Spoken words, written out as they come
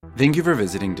Thank you for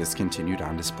visiting Discontinued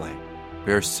on Display.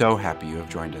 We are so happy you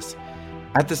have joined us.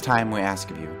 At this time, we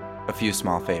ask of you a few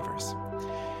small favors.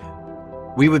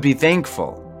 We would be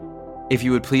thankful if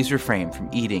you would please refrain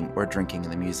from eating or drinking in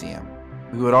the museum.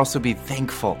 We would also be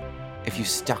thankful if you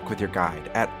stuck with your guide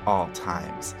at all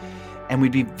times. And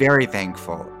we'd be very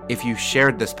thankful if you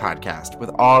shared this podcast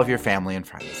with all of your family and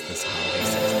friends this holiday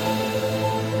season.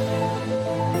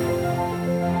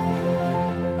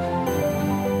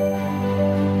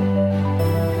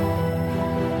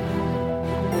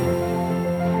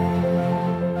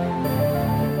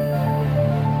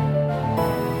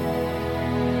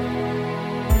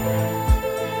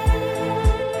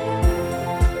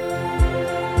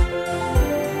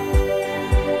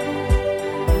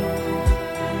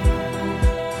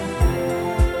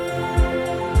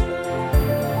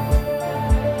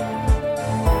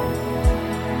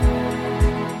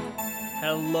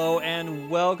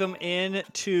 Welcome in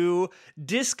to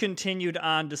Discontinued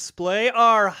on Display,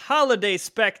 our holiday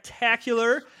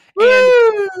spectacular.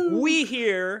 Woo! And we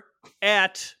here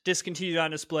at Discontinued on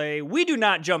Display, we do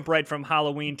not jump right from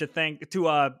Halloween to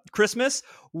Christmas.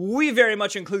 We very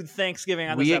much include Thanksgiving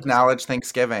on this episode. We acknowledge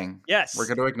Thanksgiving. Yes. We're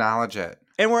going to acknowledge it.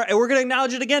 And we're going to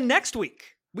acknowledge it again next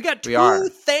week. We got two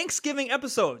Thanksgiving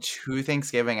episodes. Two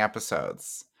Thanksgiving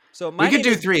episodes. So we could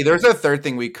do three. There's a third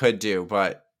thing we could do,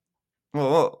 but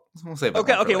we'll save that.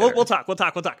 Okay. We'll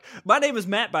talk. My name is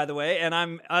Matt, by the way, and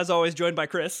I'm, as always, joined by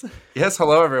Chris. Yes,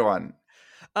 hello everyone.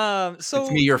 So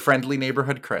it's me, your friendly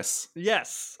neighborhood Chris.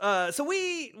 Yes. So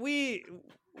we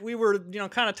were,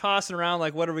 kind of tossing around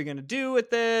like, what are we going to do with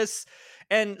this?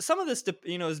 And some of this,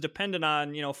 is dependent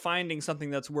on, finding something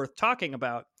that's worth talking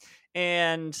about.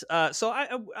 And so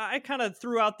I kind of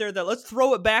threw out there that let's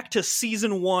throw it back to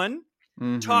season 1.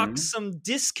 Mm-hmm. Talk some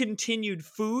discontinued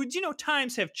foods.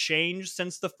 Times have changed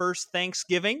since the first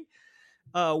Thanksgiving.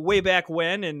 Way back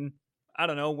when, and I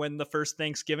don't know when the first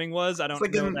Thanksgiving was. I don't know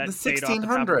that the date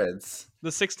 1600s. The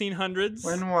 1600s.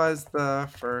 When was the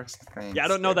first Thanksgiving? Yeah, I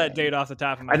don't know that date off the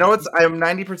top of my head. I know I'm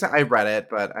 90%. I read it,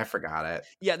 but I forgot it.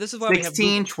 Yeah, this is why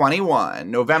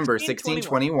 1621, November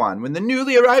 1621, when the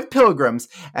newly arrived pilgrims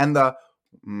and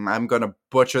I'm going to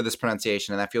butcher this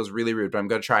pronunciation, and that feels really rude, but I'm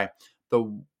going to try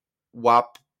the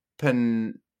Wampanoag.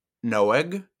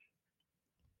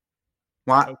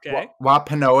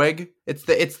 Wampanoag. It's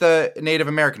the Native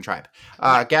American tribe.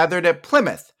 Gathered at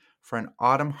Plymouth for an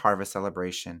autumn harvest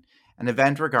celebration, an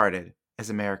event regarded as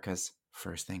America's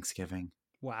first Thanksgiving.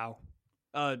 Wow,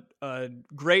 a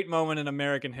great moment in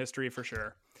American history for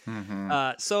sure.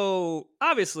 Mm-hmm. So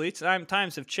obviously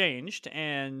times have changed,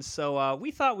 and so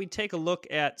we thought we'd take a look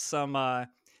at some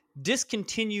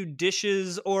discontinued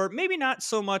dishes, or maybe not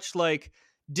so much like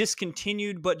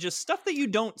discontinued, but just stuff that you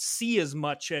don't see as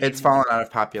much anymore. It's fallen out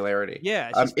of popularity. Yeah,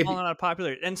 it's just fallen out of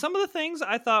popularity. And some of the things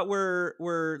I thought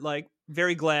were like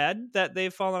very glad that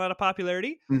they've fallen out of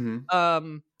popularity.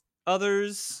 Mm-hmm.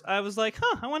 Others I was like,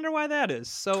 I wonder why that is.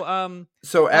 So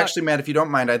actually, Matt, if you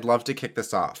don't mind, I'd love to kick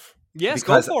this off. Yes,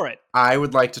 go for it. I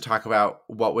would like to talk about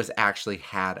what was actually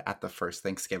had at the first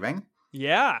Thanksgiving.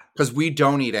 Yeah. Because we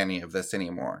don't eat any of this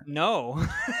anymore. No.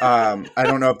 I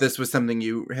don't know if this was something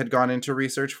you had gone into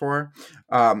research for.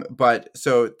 But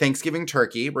so Thanksgiving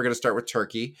turkey, we're going to start with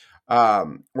turkey,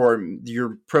 or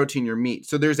your protein, your meat.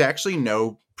 So there's actually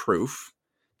no proof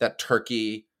that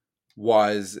turkey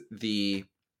was the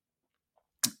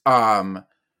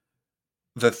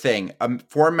thing.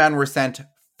 4 men were sent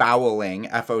fowling,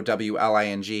 Fowling,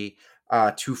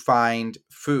 to find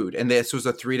food. And this was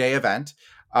a 3-day event.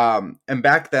 And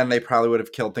back then they probably would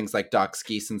have killed things like ducks,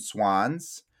 geese, and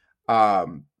swans.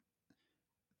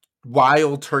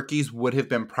 Wild turkeys would have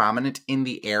been prominent in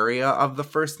the area of the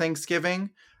first Thanksgiving,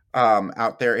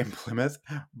 out there in Plymouth.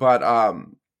 But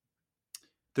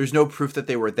there's no proof that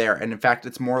they were there. And in fact,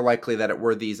 it's more likely that it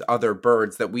were these other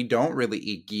birds that we don't really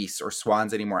eat geese or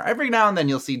swans anymore. Every now and then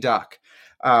you'll see duck.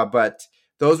 But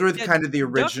those were kind of the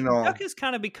original. Duck has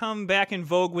kind of become back in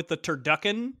vogue with the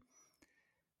turducken.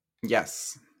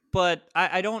 Yes, but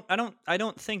I don't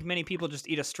think many people just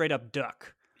eat a straight up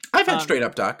duck. I've had straight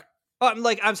up duck.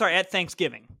 I'm sorry, at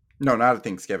Thanksgiving. No, not at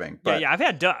Thanksgiving. But, yeah, I've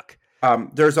had duck.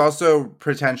 There's also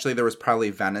there was probably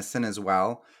venison as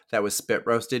well that was spit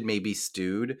roasted, maybe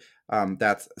stewed.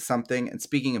 That's something. And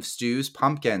speaking of stews,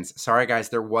 pumpkins. Sorry guys,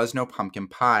 there was no pumpkin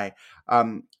pie.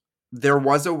 There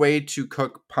was a way to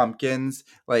cook pumpkins,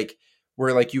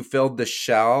 where you filled the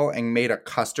shell and made a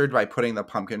custard by putting the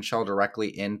pumpkin shell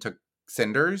directly into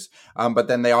cinders. But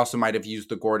then they also might have used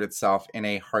the gourd itself in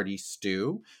a hearty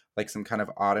stew, like some kind of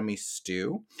autumny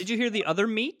stew. Did you hear the other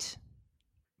meat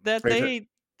that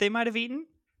they might have eaten?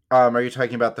 Are you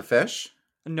talking about the fish?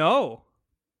 No.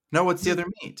 No, what's the This is,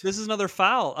 other meat? this is another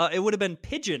fowl. It would have been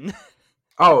pigeon.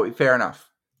 Oh, fair enough.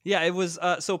 Yeah, it was.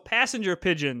 So passenger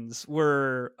pigeons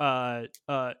were.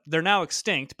 They're now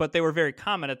extinct, but they were very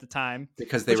common at the time.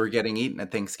 Because they Which, were getting eaten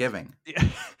at Thanksgiving.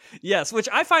 yes, which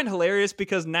I find hilarious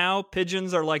because now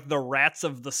pigeons are like the rats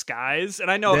of the skies, and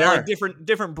I know They like are.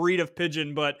 different breed of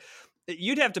pigeon, but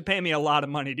you'd have to pay me a lot of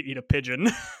money to eat a pigeon.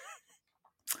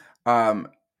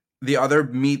 The other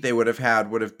meat they would have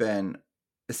had would have been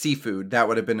seafood. That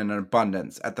would have been in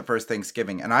abundance at the first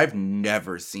Thanksgiving. And I've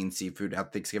never seen seafood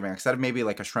at Thanksgiving, except maybe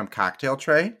like a shrimp cocktail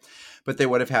tray. But they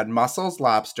would have had mussels,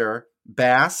 lobster,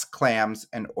 bass, clams,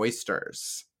 and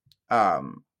oysters,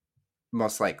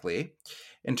 most likely.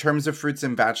 In terms of fruits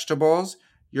and vegetables,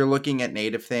 you're looking at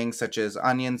native things such as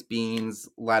onions, beans,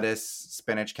 lettuce,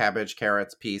 spinach, cabbage,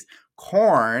 carrots, peas,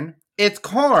 corn. It's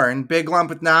corn, big lump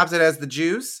with knobs. It has the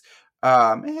juice.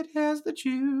 It has the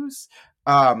juice.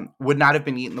 Would not have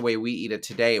been eaten the way we eat it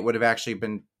today. It would have actually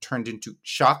been turned into,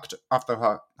 shucked off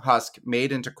the husk,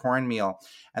 made into cornmeal,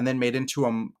 and then made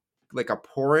into like a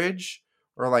porridge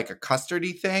or like a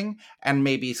custardy thing, and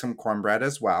maybe some cornbread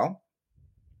as well.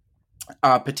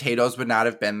 Potatoes would not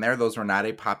have been there. Those were not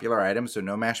a popular item, so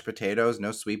no mashed potatoes,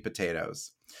 no sweet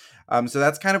potatoes. So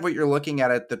that's kind of what you're looking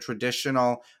at the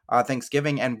traditional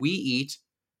Thanksgiving, and we eat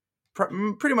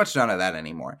pretty much none of that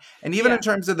anymore. And even in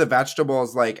terms of the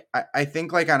vegetables, like I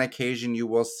think like on occasion you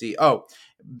will see,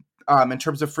 in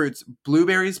terms of fruits,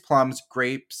 blueberries, plums,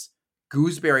 grapes,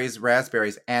 gooseberries,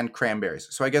 raspberries, and cranberries.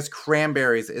 So I guess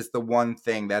cranberries is the one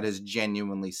thing that has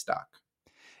genuinely stuck.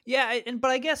 Yeah,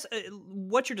 but I guess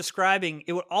what you're describing,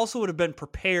 it would have been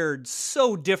prepared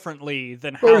so differently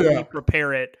than how we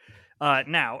prepare it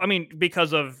now. I mean,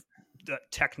 because of the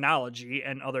technology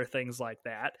and other things like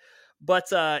that. But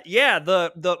the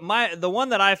one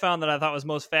that I found that I thought was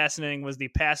most fascinating was the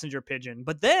passenger pigeon.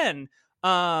 But then,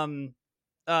 sorry,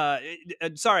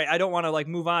 I don't want to like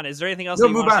move on. Is there anything else? No,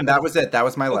 move on. That was it. That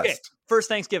was my list. First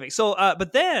Thanksgiving. So,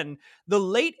 but then the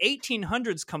late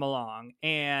 1800s come along,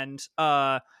 and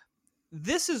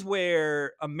this is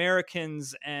where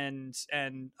Americans and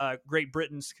Great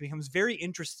Britain becomes very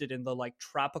interested in the like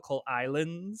tropical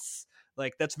islands.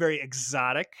 Like that's very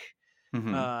exotic.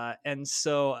 Mm-hmm. And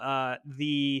so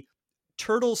the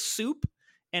turtle soup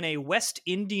and a West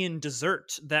Indian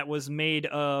dessert that was made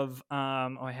of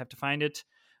I have to find it.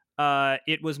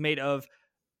 It was made of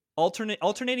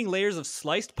alternating layers of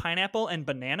sliced pineapple and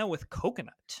banana with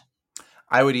coconut.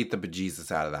 I would eat the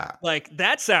bejesus out of that. Like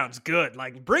that sounds good.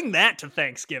 Like bring that to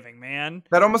Thanksgiving, man.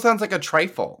 That almost sounds like a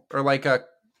trifle or like a,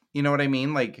 you know what I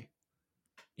mean? Like,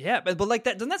 yeah, but like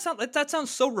that doesn't that sound like that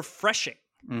sounds so refreshing.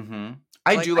 Mm-hmm.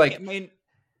 I do like.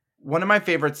 One of my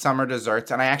favorite summer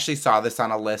desserts, and I actually saw this on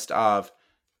a list of.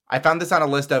 I found this on a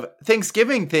list of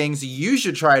Thanksgiving things you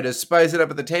should try to spice it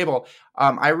up at the table.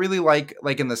 I really like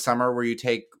in the summer where you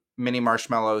take mini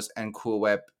marshmallows and Cool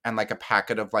Whip and like a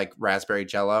packet of like raspberry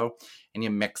Jello, and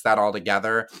you mix that all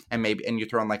together, and you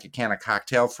throw in like a can of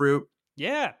cocktail fruit.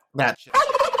 Yeah, that shit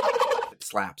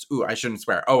slaps. Ooh, I shouldn't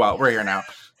swear. Oh well, we're here now.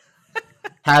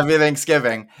 Happy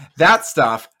Thanksgiving. That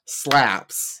stuff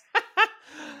slaps.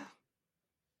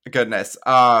 Goodness.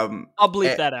 I'll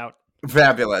bleep that out.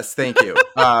 Fabulous. Thank you.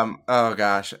 Oh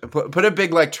gosh. Put a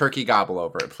big like turkey gobble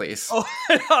over it, please.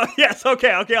 Oh yes.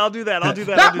 Okay. I'll do that. I'll do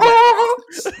that.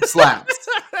 Slaps.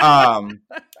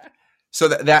 So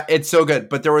that it's so good.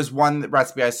 But there was one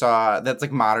recipe I saw that's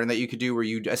like modern that you could do where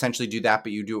you essentially do that,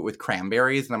 but you do it with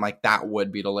cranberries. And I'm like, that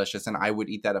would be delicious. And I would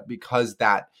eat that up because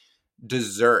that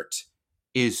dessert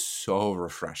is so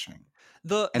refreshing.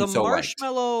 The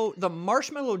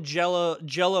marshmallow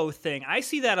jello thing. I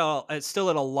see that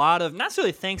still at a lot of, not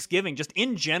necessarily Thanksgiving, just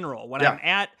in general when I'm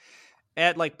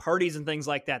at like parties and things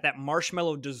like that. That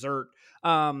marshmallow dessert.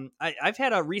 I've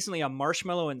had recently a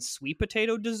marshmallow and sweet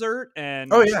potato dessert,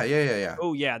 and oh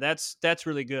yeah, that's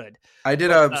really good. I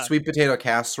did a sweet potato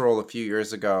casserole a few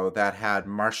years ago that had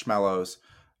marshmallows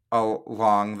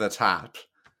along the top.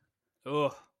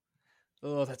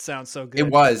 Oh, that sounds so good.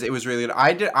 It was really good.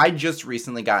 I just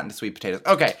recently got into sweet potatoes.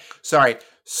 Okay, sorry.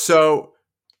 So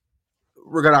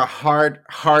we're gonna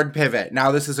hard pivot.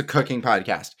 Now this is a cooking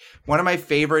podcast. One of my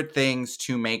favorite things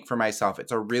to make for myself.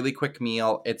 It's a really quick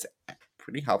meal. It's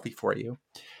pretty healthy for you.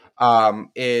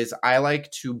 Is I like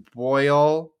to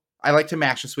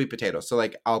mash a sweet potato. So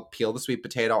like I'll peel the sweet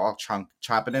potato, I'll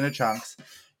chop it into chunks.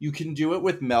 You can do it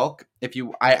with milk.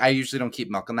 I usually don't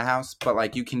keep milk in the house, but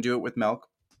like you can do it with milk.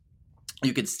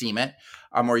 You could steam it,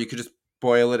 or you could just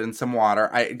boil it in some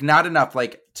water. Not enough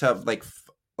like to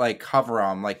like cover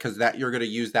them, like because that you're gonna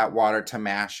use that water to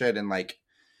mash it and like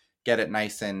get it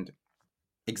nice and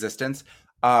existence.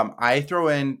 I throw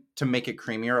in, to make it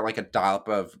creamier, like a dollop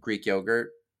of Greek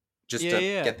yogurt, just Yeah, to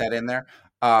yeah. get that in there.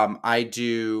 I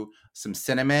do some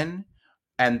cinnamon,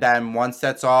 and then once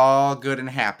that's all good and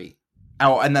happy,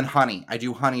 oh, and then honey. I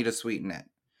do honey to sweeten it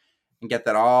and get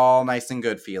that all nice and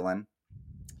good feeling.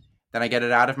 Then I get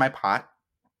it out of my pot,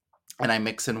 and I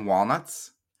mix in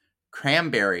walnuts,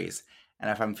 cranberries, and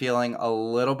if I'm feeling a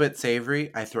little bit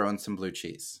savory, I throw in some blue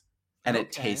cheese. And Okay.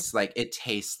 it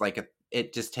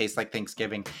just tastes like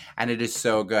Thanksgiving, and it is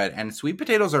so good. And sweet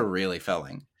potatoes are really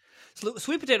filling.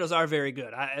 Sweet potatoes are very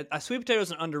good. Sweet potatoes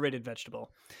is an underrated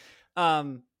vegetable.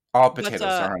 All potatoes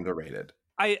are underrated.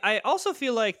 I also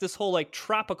feel like this whole like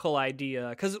tropical idea,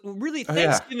 because really Oh,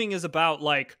 yeah. Thanksgiving is about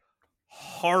like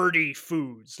hearty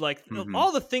foods. Like Mhm.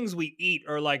 all the things we eat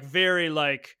are like very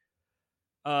like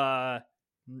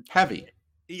Heavy.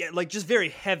 yeah, like just very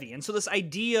heavy. And so this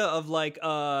idea of like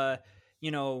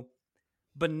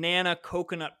banana,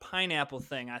 coconut, pineapple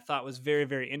thing I thought was very,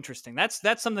 very interesting. That's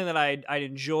something that I'd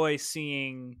enjoy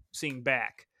seeing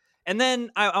back. And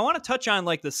then I want to touch on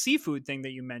like the seafood thing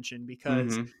that you mentioned,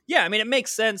 because Mhm. yeah, I mean, it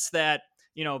makes sense that,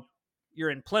 you're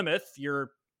in Plymouth, I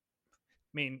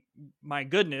mean, my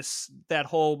goodness, that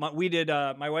whole,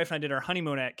 my wife and I did our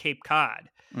honeymoon at Cape Cod,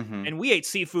 Mhm. and we ate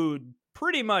seafood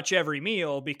pretty much every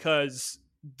meal because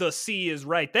the sea is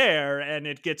right there and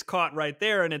it gets caught right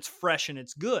there and it's fresh and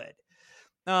it's good.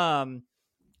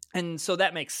 And so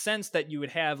that makes sense that you would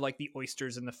have like the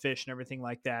oysters and the fish and everything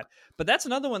like that. But that's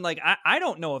another one. Like I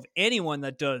don't know of anyone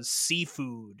that does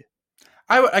seafood.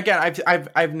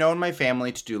 I've known my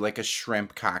family to do like a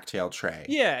shrimp cocktail tray,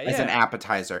 Yeah, as an yeah.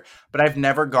 appetizer, but I've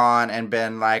never gone and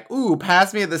been like, "Ooh,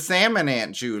 pass me the salmon,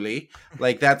 Aunt Julie."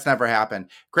 Like, that's never happened.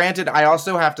 Granted, I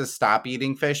also have to stop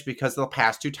eating fish because the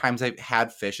past 2 times I've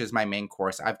had fish as my main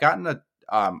course, I've gotten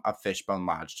a fish bone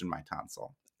lodged in my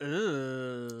tonsil,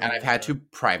 and I've had to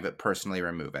personally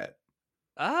remove it.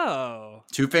 Oh,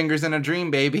 2 fingers in a dream,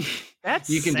 baby. that's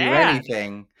You can do sad.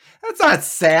 anything. That's not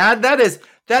sad. That's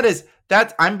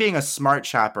I'm being a smart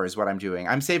shopper is what I'm doing.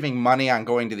 I'm saving money on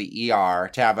going to the ER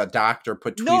to have a doctor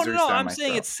put tweezers No. down I'm my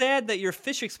saying throat. it's sad that your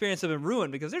fish experience has been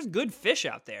ruined because there's good fish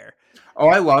out there. Oh,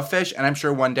 I love fish, and I'm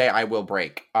sure one day I will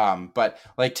break. But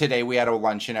like today we had a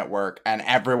luncheon at work, and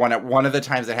everyone at one of the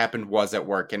times it happened was at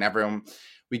work, and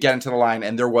we get into the line,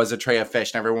 and there was a tray of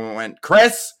fish, and everyone went,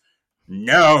 "Chris,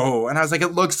 no," and I was like,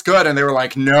 "It looks good," and they were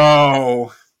like,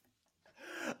 "No."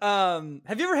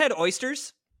 Have you ever had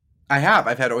oysters? I have.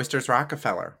 I've had oysters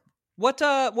Rockefeller. What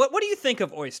do you think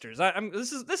of oysters?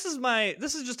 This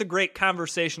is just a great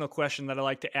conversational question that I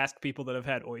like to ask people that have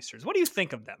had oysters. What do you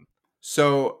think of them?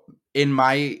 So, in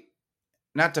my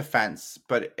not defense,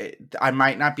 but I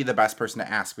might not be the best person to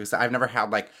ask because I've never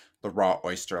had like the raw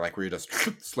oyster, like where you just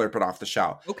slurp it off the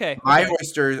shell. Okay.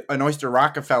 An oyster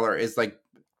Rockefeller is like,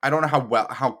 I don't know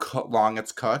how long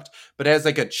it's cooked, but it has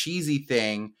like a cheesy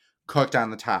thing cooked on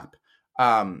the top,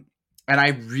 and I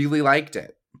really liked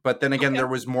it. But then again, there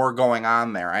was more going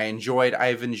on there.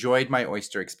 I've enjoyed my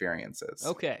oyster experiences.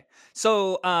 Okay.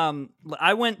 So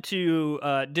I went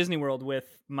to Disney World with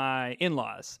my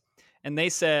in-laws, and they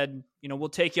said, we'll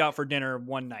take you out for dinner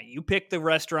one night. You pick the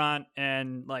restaurant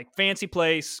and like fancy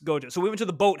place, go to. So we went to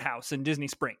the Boathouse in Disney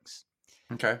Springs.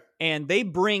 Okay. And they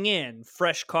bring in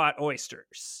fresh caught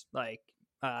oysters. Like,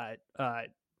 of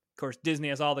course, Disney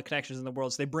has all the connections in the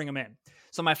world, so they bring them in.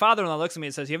 So my father-in-law looks at me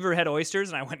and says, "You ever had oysters?"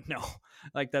 And I went, "No,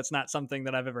 like that's not something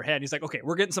that I've ever had." And he's like, "Okay,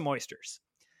 we're getting some oysters."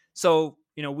 So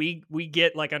we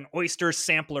get like an oyster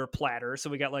sampler platter. So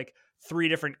we got like 3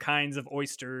 different kinds of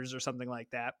oysters or something like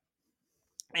that,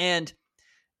 and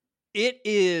it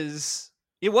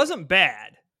wasn't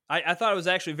bad. I thought it was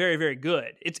actually very, very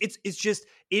good. It's just,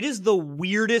 it is the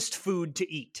weirdest food to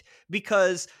eat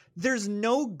because there's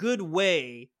no good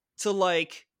way to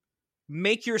like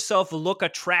make yourself look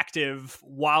attractive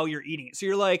while you're eating it. So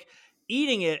you're like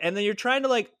eating it and then you're trying to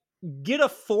like get a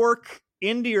fork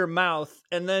into your mouth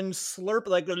and then slurp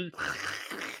like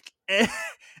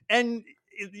and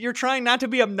you're trying not to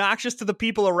be obnoxious to the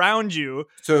people around you.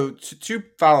 So 2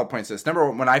 follow-up points to this. Number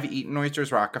 1, when I've eaten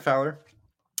oysters Rockefeller,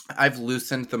 I've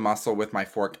loosened the muscle with my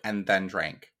fork and then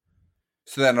drank.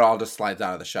 So then it all just slides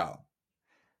out of the shell.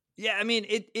 Yeah, I mean,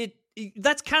 it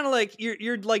that's kind of like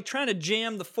you're like trying to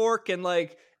jam the fork and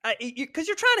like because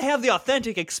you're trying to have the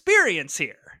authentic experience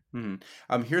here.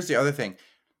 Mm-hmm. Here's the other thing.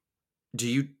 Do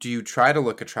you try to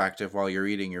look attractive while you're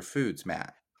eating your foods,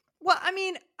 Matt? Well, I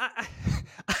mean,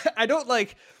 I don't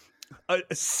like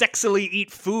sexily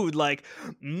eat food like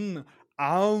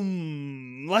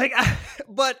like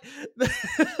but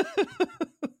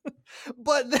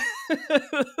but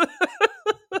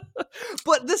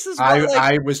but this is what,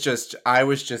 like, I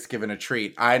was just given a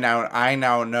treat. I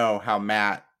now know how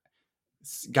Matt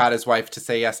got his wife to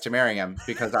say yes to marrying him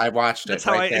because I watched that's it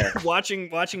how right there. watching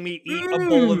me eat a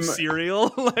bowl of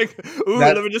cereal. Like, ooh,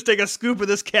 That- let me just take a scoop of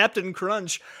this Captain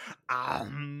Crunch.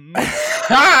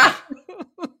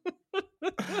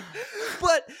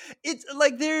 But it's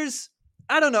like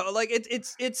I don't know, like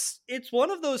it's one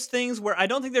of those things where I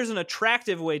don't think there's an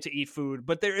attractive way to eat food,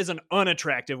 but there is an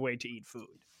unattractive way to eat food.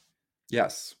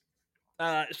 Yes.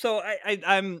 So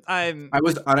I'm I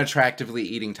was unattractively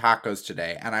eating tacos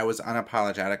today, and I was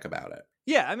unapologetic about it.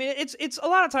 yeah, I mean it's a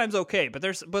lot of times okay, but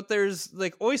there's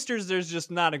like oysters, there's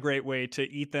just not a great way to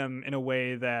eat them in a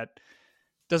way that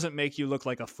doesn't make you look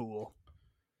like a fool.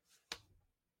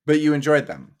 But you enjoyed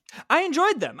them. I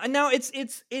enjoyed them, and now it's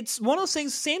one of those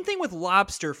things. Same thing with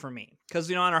lobster for me,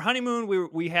 because on our honeymoon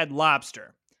we had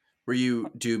lobster. Were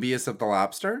you dubious of the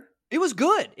lobster? It was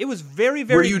good. It was very,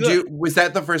 very good. Was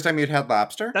that the first time you'd had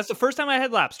lobster? That's the first time I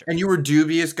had lobster. And you were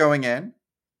dubious going in?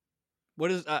 What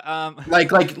is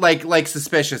like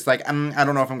suspicious? Like I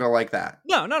don't know if I'm gonna like that.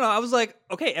 No. I was like,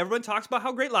 okay, everyone talks about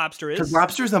how great lobster is. Because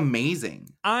lobster's amazing.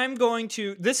 I'm going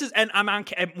to.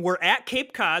 We're at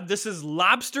Cape Cod. This is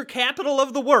lobster capital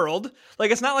of the world.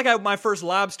 Like, it's not like my first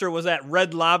lobster was at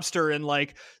Red Lobster in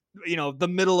like, the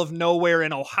middle of nowhere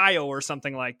in Ohio or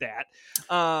something like that.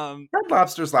 Red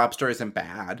Lobster's lobster isn't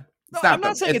bad. I'm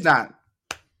not saying it's not.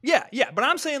 Yeah, but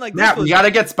I'm saying like we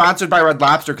gotta get sponsored by Red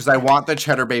Lobster because I want the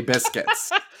Cheddar Bay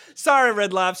biscuits. Sorry,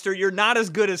 Red Lobster, you're not as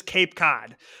good as Cape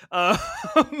Cod.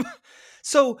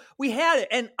 So we had it,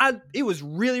 and it was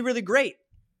really, really great.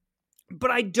 But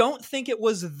I don't think it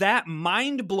was that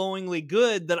mind-blowingly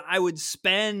good that I would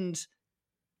spend,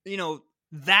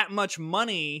 that much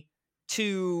money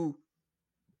to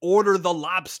order the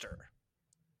lobster.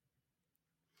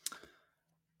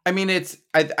 I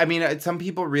mean, some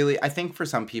people really. I think for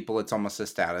some people, it's almost a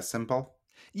status symbol.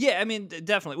 Yeah, I mean,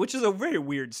 definitely, which is a very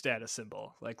weird status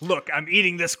symbol. Like, look, I'm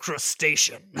eating this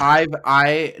crustacean. I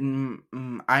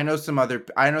know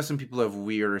some people who have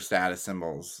weirder status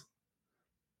symbols.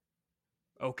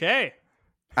 Okay.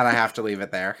 And I have to leave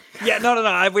it there. Yeah,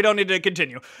 no. We don't need to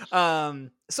continue.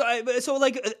 So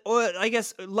I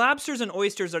guess lobsters and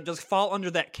oysters just fall under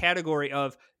that category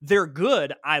of they're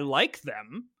good. I like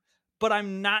them, but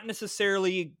I'm not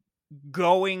necessarily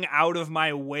going out of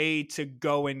my way to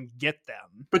go and get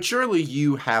them. But surely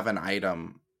you have an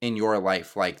item in your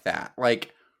life like that.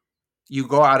 Like, you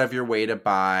go out of your way to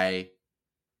buy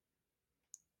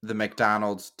the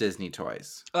McDonald's Disney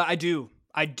toys. I do.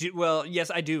 Well, yes,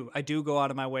 I do. I do go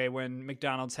out of my way when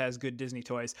McDonald's has good Disney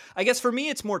toys. I guess for me,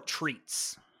 it's more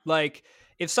treats. Like,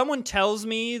 if someone tells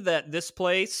me that this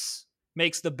place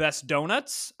makes the best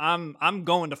donuts, I'm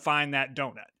going to find that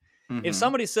donut. Mm-hmm. If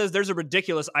somebody says there's a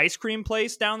ridiculous ice cream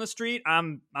place down the street,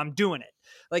 I'm doing it.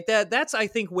 Like that. That's, I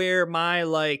think, where my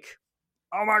like,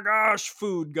 oh my gosh,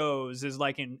 food goes is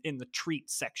like in the treat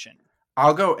section.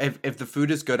 I'll go if the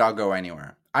food is good. I'll go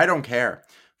anywhere. I don't care.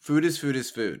 Food is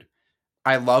food.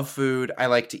 I love food. I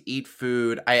like to eat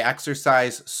food. I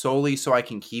exercise solely so I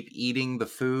can keep eating the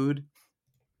food.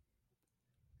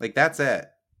 Like, that's it.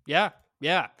 Yeah.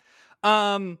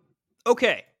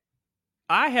 Okay.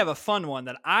 I have a fun one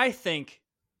that I think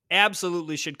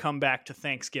absolutely should come back to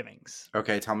Thanksgivings.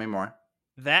 Okay, tell me more.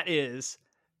 That is,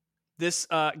 this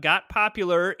got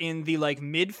popular in the like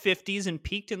mid 50s and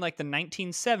peaked in like the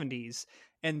 1970s,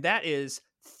 and that is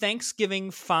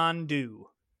Thanksgiving fondue.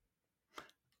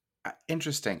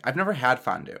 Interesting. I've never had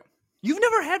fondue. You've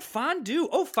never had fondue?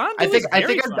 Oh, fondue!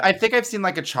 I think I've seen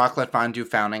like a chocolate fondue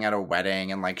fountain at a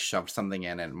wedding and like shoved something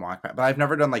in it and walked back. But I've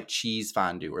never done like cheese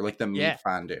fondue or like the meat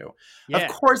fondue. Yeah.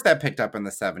 Of course, that picked up in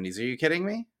the 70s. Are you kidding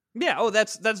me? Yeah. Oh,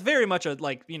 that's very much a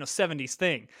like 70s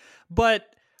thing. But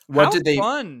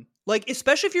fun? Like,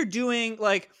 especially if you're doing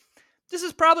like. This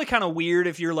is probably kind of weird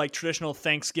if you're like traditional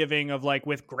Thanksgiving of like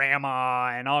with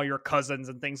grandma and all your cousins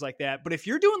and things like that. But if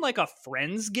you're doing like a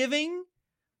Friendsgiving,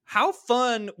 how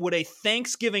fun would a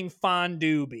Thanksgiving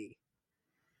fondue be?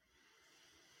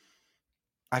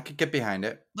 I could get behind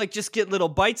it. Like, just get little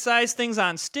bite-sized things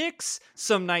on sticks,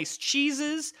 some nice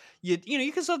cheeses. You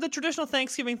can still have the traditional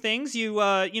Thanksgiving things. You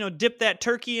dip that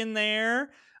turkey in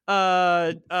there.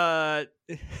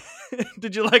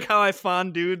 Did you like how I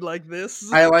fondued like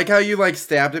this? I like how you like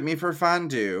stabbed at me for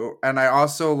fondue, and I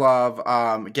also love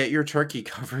get your turkey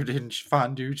covered in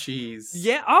fondue cheese.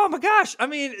 Yeah. Oh my gosh. I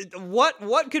mean,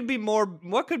 what could be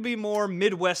more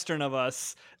Midwestern of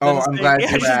us? I'm glad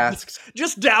you asked.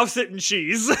 Just douse it in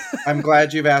cheese. I'm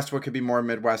glad you've asked what could be more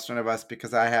Midwestern of us,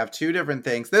 because I have two different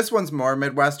things. This one's more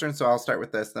Midwestern, so I'll start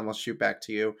with this, then we'll shoot back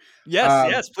to you.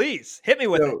 Yes, please hit me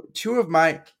with it. Two of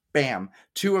my bam.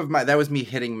 That was me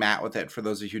hitting Matt with it, for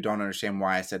those of you who don't understand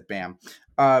why I said bam.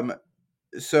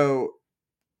 So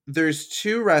there's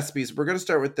 2 recipes. We're going to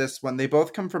start with this one. They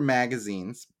both come from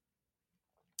magazines.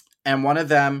 And one of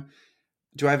them,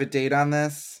 do I have a date on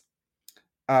this?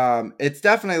 It's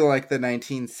definitely like the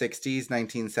 1960s,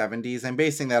 1970s. I'm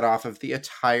basing that off of the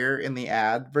attire in the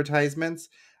advertisements,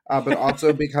 but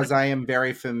also because I am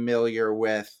very familiar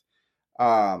with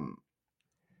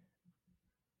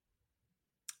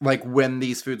like when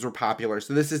these foods were popular.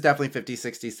 So this is definitely 50s,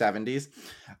 60s,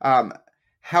 70s.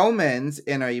 Hellmann's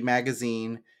in a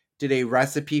magazine did a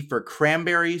recipe for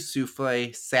cranberry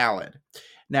souffle salad.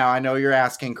 Now, I know you're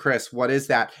asking, Chris, what is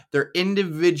that? They're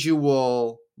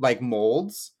individual like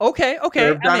molds. Okay.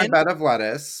 Served on a bed of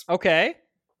lettuce. Okay.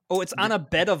 Oh, it's on a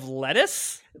bed of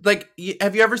lettuce? Like,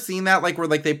 have you ever seen that? Like, where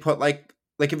like they put like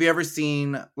have you ever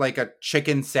seen like a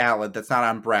chicken salad that's not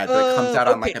on bread, but it comes out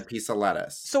on like a piece of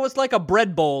lettuce? So it's like a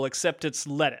bread bowl, except it's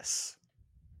lettuce.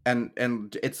 And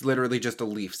it's literally just a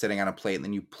leaf sitting on a plate, and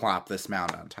then you plop this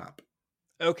mound on top.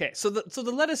 Okay, so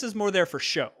the lettuce is more there for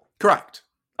show. Correct.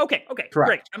 Okay, Correct.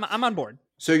 Great. I'm on board.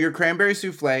 So your cranberry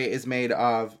souffle is made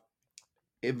of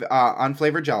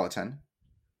unflavored gelatin,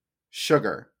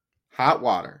 sugar, hot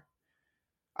water,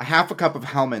 a half a cup of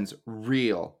Hellmann's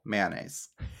real mayonnaise,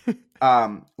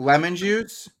 lemon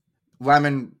juice,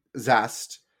 lemon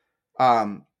zest,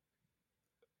 whole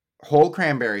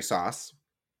cranberry sauce,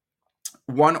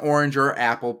 1 orange or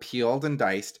apple peeled and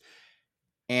diced,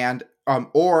 and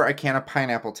or a can of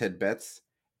pineapple tidbits,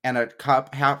 and a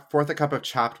fourth a cup of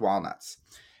chopped walnuts.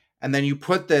 And then you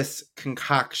put this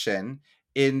concoction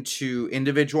into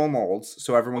individual molds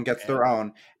so everyone gets their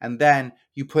own, and then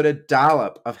you put a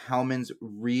dollop of Hellmann's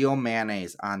real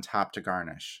mayonnaise on top to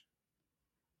garnish.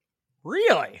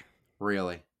 Really?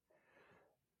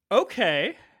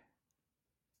 Okay.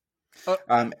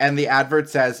 And the advert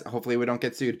says, hopefully we don't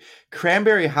get sued,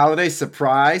 cranberry holiday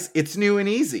surprise. It's new and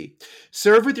easy.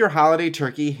 Serve with your holiday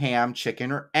turkey, ham,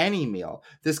 chicken, or any meal.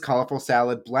 This colorful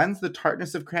salad blends the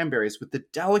tartness of cranberries with the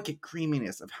delicate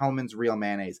creaminess of Hellmann's real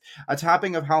mayonnaise. A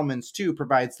topping of Hellmann's, too,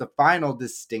 provides the final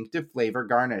distinctive flavor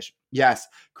garnish. Yes,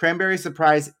 cranberry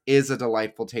surprise is a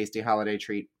delightful, tasty holiday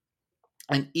treat,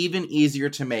 and even easier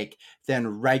to make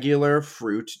than regular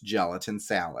fruit gelatin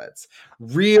salads.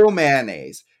 Real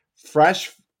mayonnaise. Flavor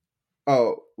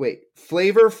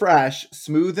fresh,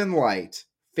 smooth and light,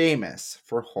 famous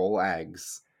for whole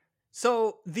eggs.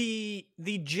 So the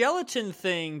gelatin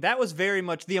thing, that was very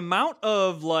much the amount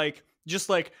of like just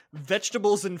like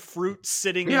vegetables and fruit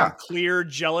sitting in clear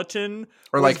gelatin,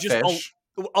 or was like just fish.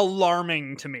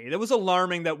 Alarming to me. That was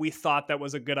alarming that we thought that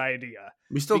was a good idea.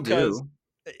 We still do.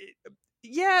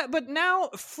 Yeah, but now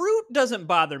fruit doesn't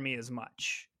bother me as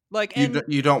much. Like, and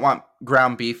you don't want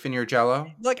ground beef in your Jell-O?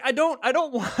 Like, I don't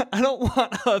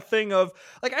want a thing of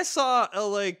like, I saw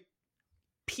like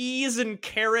peas and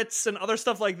carrots and other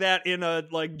stuff like that in a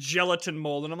like gelatin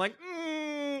mold, and I'm like,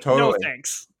 totally. No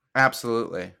thanks.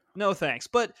 Absolutely, no thanks.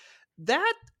 But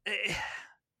that,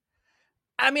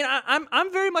 I mean,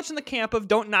 I'm very much in the camp of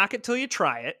don't knock it till you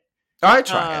try it. I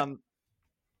try it.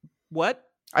 What?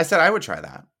 I said I would try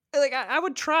that. Like, I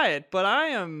would try it, but I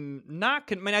am not.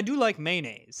 I mean, I do like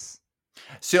mayonnaise.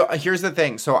 So here's the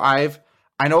thing. So I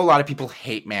know a lot of people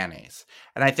hate mayonnaise,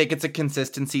 and I think it's a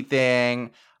consistency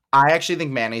thing. I actually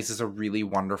think mayonnaise is a really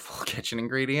wonderful kitchen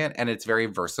ingredient, and it's very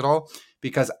versatile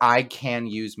because I can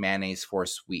use mayonnaise for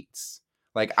sweets.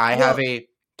 Like, I have a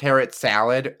carrot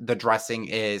salad. The dressing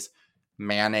is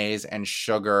mayonnaise and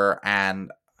sugar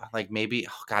and like maybe,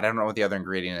 I don't know what the other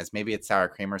ingredient is. Maybe it's sour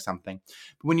cream or something.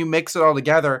 But when you mix it all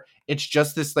together, it's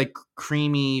just this like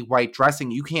creamy white dressing.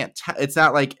 You can't it's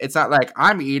not like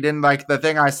I'm eating like the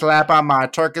thing I slap on my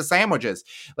turkey sandwiches.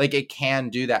 Like, it can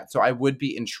do that. So I would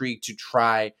be intrigued to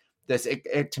try this.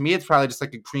 To me, it's probably just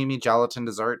like a creamy gelatin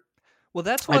dessert. Well,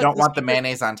 that's what I don't want the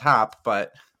mayonnaise on top,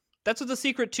 but that's what the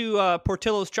secret to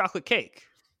Portillo's chocolate cake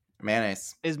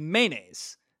mayonnaise is.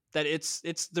 Mayonnaise. That it's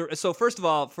the so first of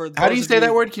all, for how do you say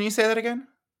that word? Can you say that again?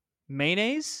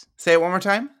 Mayonnaise. Say it one more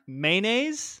time.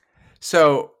 Mayonnaise.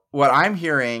 So what I'm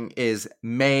hearing is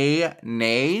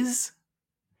mayonnaise.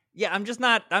 Yeah, I'm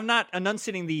not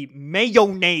enunciating the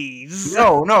mayonnaise.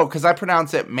 No, because I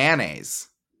pronounce it mayonnaise.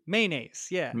 Mayonnaise,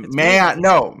 yeah.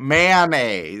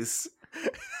 Mayonnaise.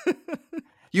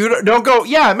 You don't go,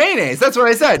 yeah, mayonnaise. That's what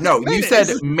I said. No, mayonnaise. You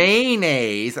said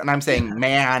mayonnaise, and I'm saying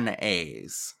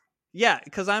mayonnaise. Yeah,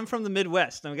 because I'm from the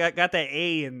Midwest, and I got that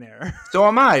A in there. So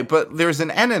am I, but there's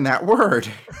an N in that word.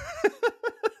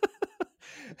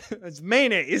 It's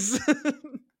mayonnaise.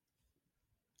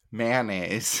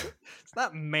 Mayonnaise. It's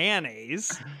not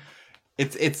mayonnaise.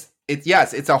 It's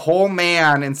It's a whole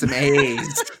man and some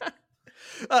A's.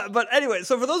 But anyway,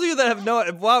 so for those of you that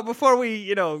have before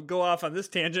we, go off on this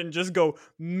tangent and just go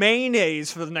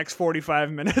mayonnaise for the next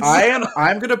 45 minutes.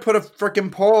 I'm going to put a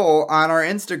freaking poll on our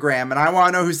Instagram, and I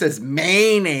want to know who says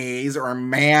mayonnaise or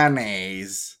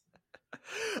mayonnaise.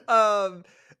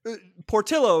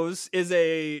 Portillo's is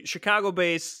a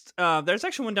Chicago-based, there's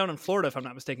actually one down in Florida, if I'm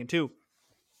not mistaken, too.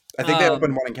 I think they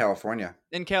opened one in California.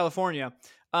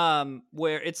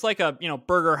 Where it's like a,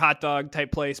 burger, hot dog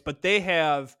type place, but they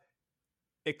have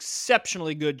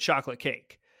exceptionally good chocolate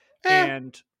cake.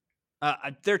 And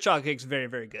their chocolate cake is very,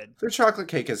 very good. Their chocolate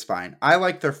cake is fine. I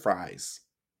like their fries.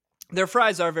 Their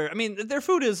fries are their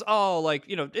food is all like,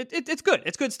 it's good.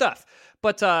 It's good stuff.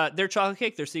 But their chocolate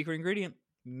cake, their secret ingredient,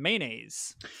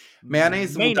 mayonnaise.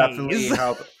 Mayonnaise will definitely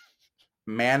help.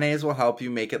 Mayonnaise will help you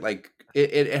make it like,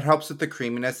 it helps with the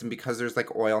creaminess, and because there's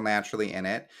like oil naturally in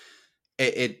it,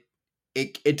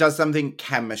 it does something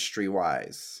chemistry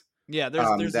wise. Yeah,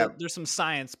 there's some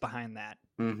science behind that.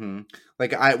 Mm-hmm.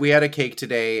 Like we had a cake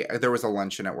today. There was a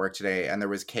luncheon at work today, and there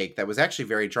was cake that was actually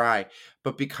very dry.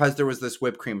 But because there was this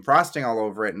whipped cream frosting all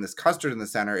over it and this custard in the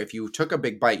center, if you took a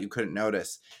big bite, you couldn't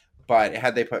notice. But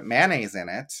had they put mayonnaise in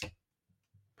it,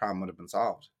 problem would have been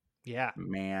solved. Yeah,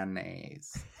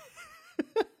 mayonnaise.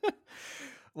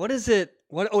 What is it?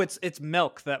 It's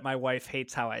milk that my wife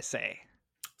hates how I say.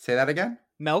 Say that again.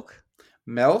 Milk.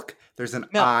 There's an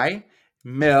milk. I.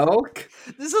 Milk.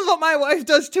 This is what my wife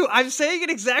does too. I'm saying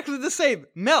it exactly the same.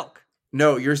 Milk.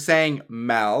 No, you're saying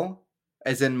Mel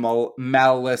as in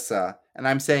Melissa, and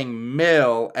I'm saying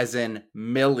Mill as in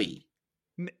Millie.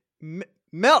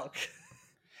 Milk.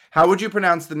 How would you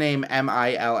pronounce the name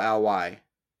Milly?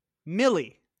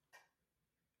 Millie.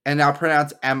 And now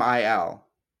pronounce Mil.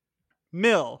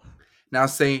 Mill. Now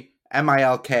say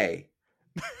Milk.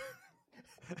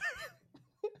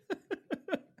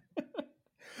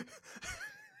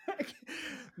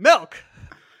 Milk.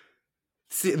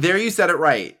 See, there you said it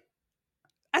right.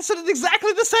 I said it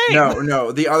exactly the same.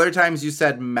 No. The other times you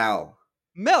said Mel.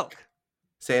 Milk.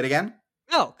 Say it again.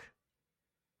 Milk.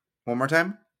 One more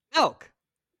time. Milk.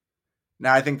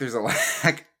 Now I think there's a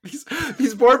lag.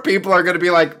 These poor people are going to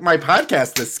be like, my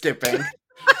podcast is skipping.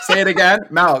 Say it again.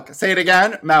 Milk. Say it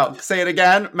again. Milk. Say it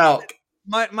again. Milk.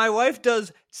 My wife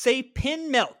does say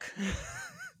pin milk.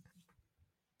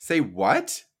 Say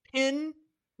what? Pin.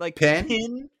 Like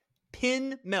pin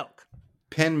milk.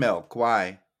 Pin milk.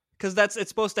 Why? Because it's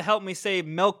supposed to help me say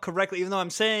milk correctly, even though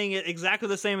I'm saying it exactly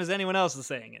the same as anyone else is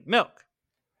saying it. Milk.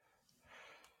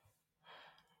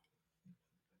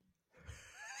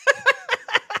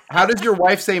 How does your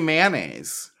wife say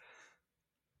mayonnaise?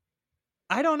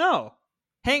 I don't know.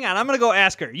 Hang on, I'm gonna go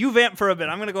ask her. You vamp for a bit.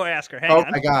 I'm gonna go ask her. Hang on.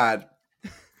 Oh my god.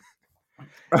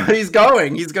 He's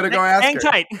going. He's gonna go ask her. Hang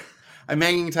tight. I'm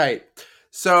hanging tight.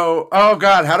 So, oh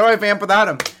God, how do I vamp without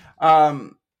him?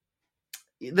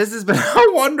 This has been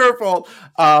wonderful.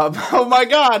 Oh my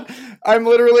God, I'm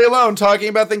literally alone talking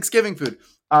about Thanksgiving food.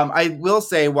 I will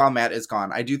say, while Matt is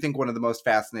gone, I do think one of the most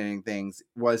fascinating things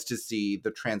was to see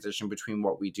the transition between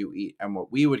what we do eat and what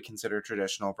we would consider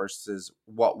traditional versus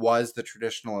what was the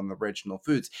traditional and the original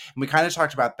foods. And we kind of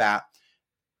talked about that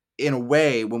in a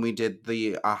way when we did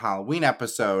the Halloween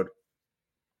episode,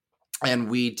 and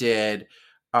we did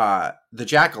the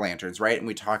jack-o'-lanterns, right? And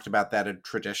we talked about that, and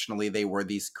traditionally they were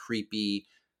these creepy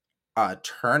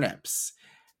turnips,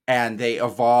 and they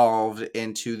evolved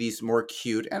into these more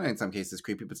cute, and in some cases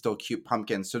creepy, but still cute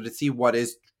pumpkins. So to see what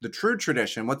is the true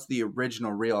tradition, what's the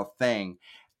original real thing,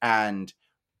 and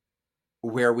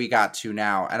where we got to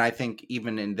now. And I think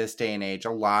even in this day and age,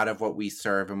 a lot of what we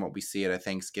serve and what we see at a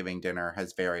Thanksgiving dinner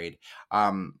has varied.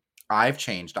 I've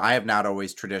changed. I have not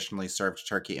always traditionally served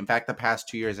turkey. In fact, the past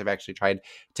 2 years, I've actually tried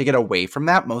to get away from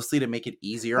that, mostly to make it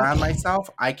easier on myself.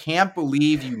 I can't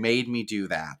believe you made me do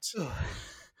that.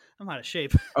 I'm out of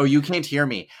shape. Oh, you can't hear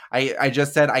me. I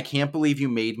just said, I can't believe you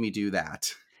made me do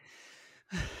that.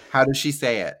 How does she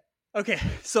say it? Okay,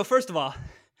 so first of all,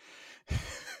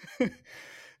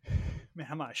 man,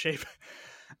 I'm out of shape.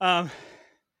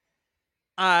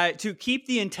 To keep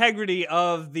the integrity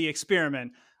of the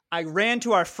experiment, I ran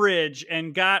to our fridge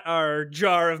and got our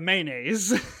jar of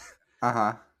mayonnaise.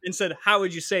 Uh-huh. And said, how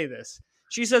would you say this?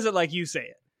 She says it like you say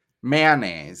it.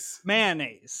 Mayonnaise.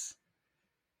 Mayonnaise.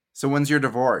 So when's your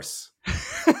divorce?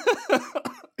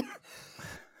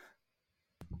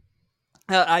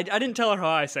 I didn't tell her how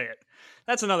I say it.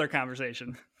 That's another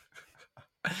conversation.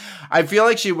 I feel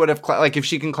like she would have, like, if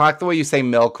she can clock the way you say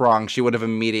milk wrong, she would have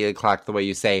immediately clocked the way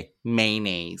you say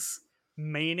mayonnaise.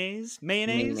 Mayonnaise?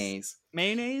 Mayonnaise.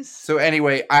 Mayonnaise? So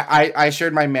anyway, I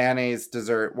shared my mayonnaise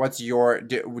dessert. What's your?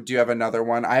 Do you have another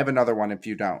one? I have another one. If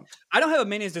you don't, I don't have a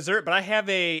mayonnaise dessert, but I have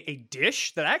a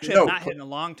dish that I actually have no, not had in a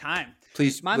long time.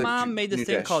 please. My mom made this new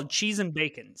thing dish. called cheese and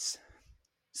bacons.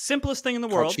 Simplest thing in the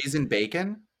Called world. cheese and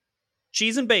bacon.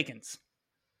 Cheese and bacons.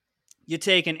 You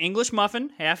take an English muffin,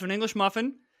 half an English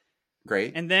muffin,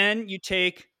 Great. and then you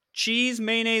take cheese,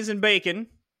 mayonnaise, and bacon,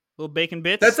 little bacon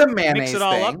bits. That's a mayonnaise mix it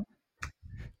all thing. up,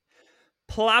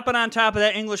 plop it on top of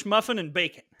that English muffin and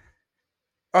bake it.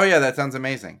 Oh yeah, that sounds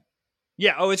amazing.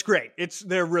 Yeah, oh, it's great.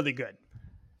 They're really good.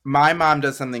 My mom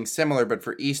does something similar, but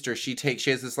for Easter, she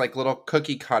has this like little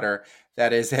cookie cutter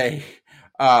that is a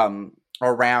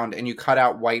round, and you cut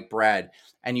out white bread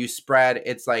and you spread.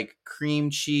 It's like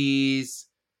cream cheese.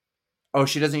 Oh,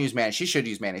 she doesn't use mayonnaise. She should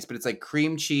use mayonnaise, but it's like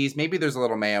cream cheese. Maybe there's a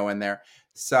little mayo in there.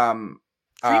 Some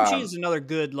Cream cheese is another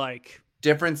good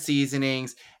different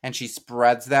seasonings, and she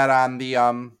spreads that on the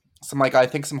I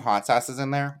think some hot sauces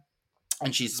in there.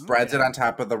 And she spreads it on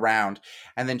top of the round.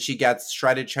 And then she gets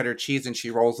shredded cheddar cheese and she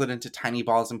rolls it into tiny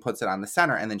balls and puts it on the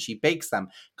center. And then she bakes them.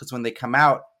 Because when they come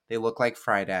out, they look like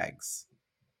fried eggs.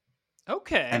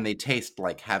 Okay. And they taste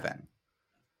like heaven.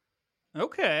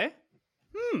 Okay.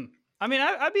 I mean,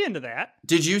 I'd be into that.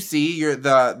 Did you see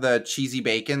the cheesy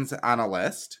bacons on a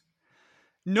list?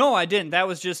 No, I didn't. That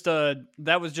was just a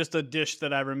dish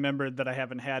that I remembered that I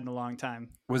haven't had in a long time.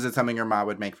 Was it something your mom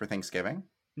would make for Thanksgiving?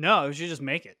 No, you just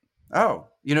make it. Oh,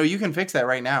 you can fix that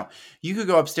right now. You could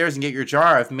go upstairs and get your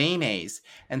jar of mayonnaise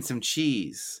and some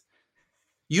cheese.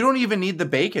 You don't even need the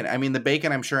bacon. I mean, the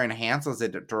bacon, I'm sure, enhances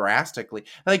it drastically.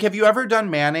 Like, have you ever done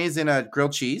mayonnaise in a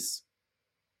grilled cheese?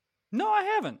 No, I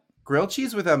haven't. Grilled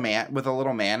cheese with a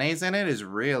little mayonnaise in it is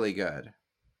really good.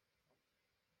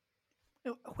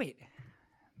 Wait.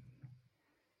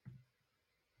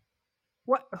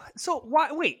 What? So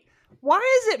why? Wait.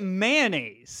 Why is it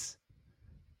mayonnaise?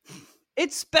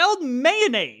 It's spelled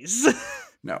mayonnaise.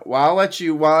 No, while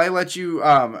I let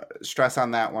you stress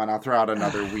on that one, I'll throw out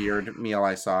another weird meal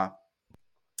I saw.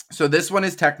 So this one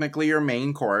is technically your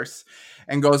main course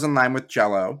and goes in line with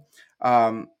Jell-O.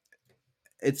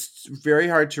 It's very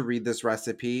hard to read this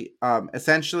recipe.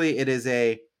 Essentially, it is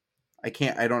I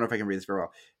don't know if I can read this very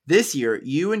well. This year,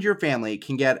 you and your family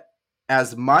can get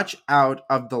as much out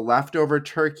of the leftover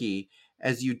turkey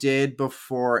as you did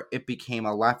before it became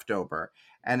a leftover.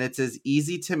 And it's as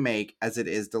easy to make as it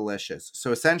is delicious.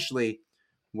 So essentially,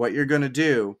 what you're going to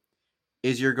do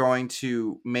is you're going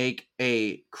to make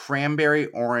a cranberry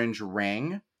orange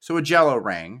ring. So a Jell-O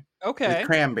ring. Okay. With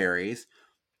cranberries.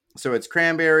 So it's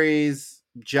cranberries,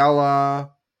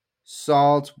 Jell-O,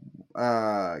 salt,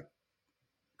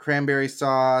 cranberry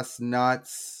sauce,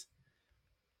 nuts.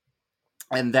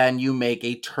 And then you make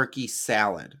a turkey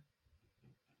salad.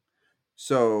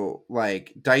 So,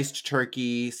 like, diced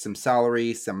turkey, some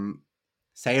celery,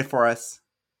 say it for us.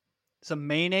 Some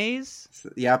mayonnaise?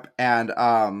 Yep, and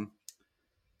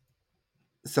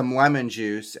some lemon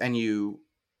juice, and you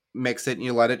mix it and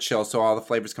you let it chill so all the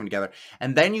flavors come together.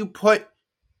 And then you put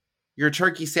your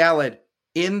turkey salad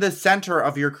in the center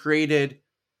of your created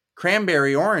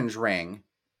cranberry orange ring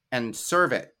and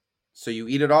serve it. So you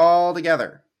eat it all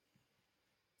together.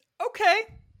 Okay.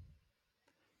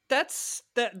 That's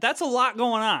a lot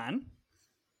going on.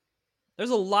 There's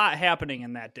a lot happening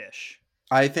in that dish.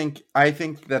 I think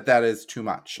that is too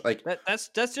much. Like that's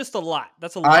just a lot.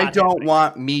 That's a lot. I don't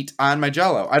want meat on my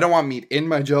Jell-O. I don't want meat in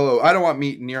my Jell-O. I don't want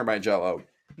meat near my Jell-O.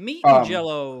 Meat and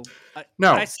Jell-O.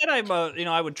 No. I said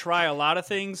I would try a lot of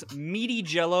things. Meaty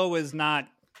Jell-O is not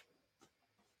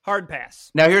hard pass.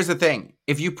 Now here's the thing: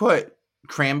 if you put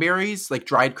cranberries, like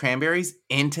dried cranberries,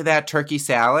 into that turkey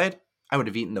salad, I would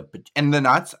have eaten the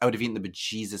nuts. I would have eaten the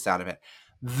bejesus out of it.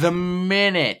 The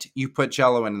minute you put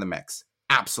Jell-O into the mix,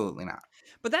 absolutely not.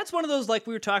 But that's one of those, like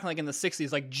we were talking like in the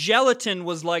 60s, like gelatin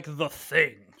was like the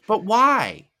thing. But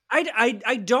why?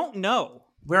 I don't know.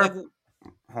 Hold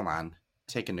on.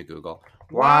 Taken to Google.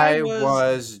 Why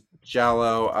was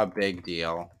Jell-O a big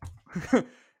deal?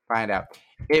 Find out.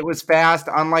 It was fast,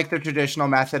 unlike the traditional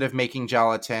method of making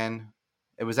gelatin.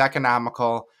 It was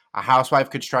economical. A housewife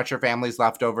could stretch her family's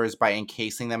leftovers by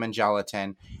encasing them in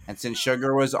gelatin. And since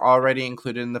sugar was already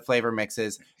included in the flavor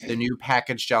mixes, the new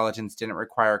packaged gelatins didn't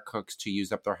require cooks to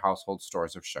use up their household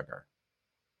stores of sugar.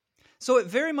 So it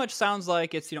very much sounds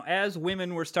like it's, as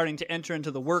women were starting to enter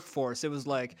into the workforce, it was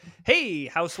like, hey,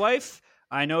 housewife,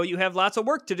 I know you have lots of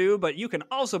work to do, but you can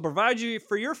also provide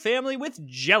for your family with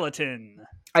gelatin.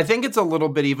 I think it's a little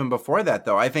bit even before that,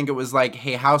 though. I think it was like,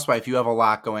 hey, housewife, you have a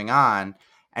lot going on,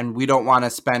 and we don't want to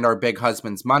spend our big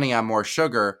husband's money on more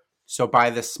sugar, so buy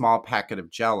this small packet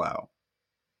of Jell-O.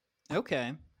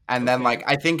 Okay. And then, Okay.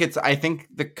 I think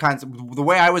the concept, the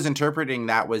way I was interpreting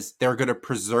that was they're going to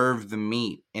preserve the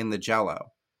meat in the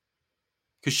Jell-O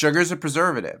because sugar's a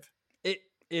preservative.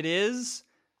 It is.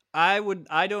 I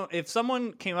don't. If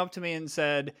someone came up to me and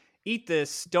said, "Eat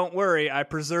this, don't worry, I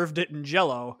preserved it in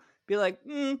Jello," be like,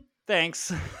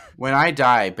 "Thanks." When I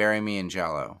die, bury me in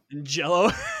Jell-O. In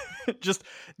Jello, just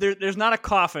there's not a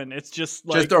coffin. It's just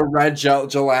like Just a red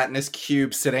gelatinous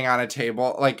cube sitting on a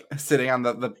table, like sitting on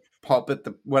the pulpit,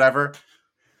 the whatever,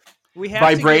 we have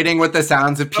vibrating with the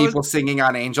sounds of I was- people singing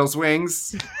on angels'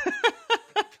 wings,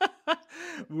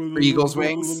 or eagles'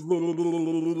 wings.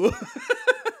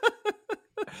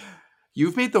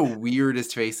 You've made the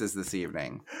weirdest faces this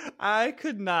evening. I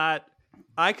could not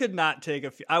take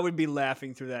I would be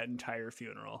laughing through that entire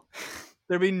funeral.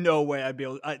 There'd be no way I'd be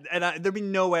able, there'd be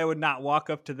no way I would not walk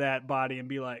up to that body and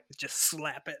be like, just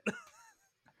slap it.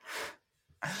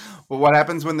 Well, what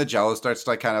happens when the Jell-O starts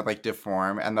to kind of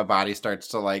deform and the body starts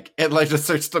to it just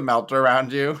starts to melt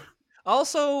around you?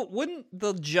 Also, wouldn't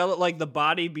the Jello, the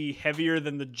body be heavier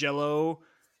than the Jello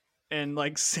and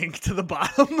sink to the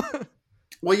bottom?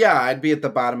 Well, yeah, I'd be at the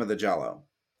bottom of the Jell-O.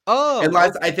 Oh,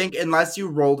 Unless you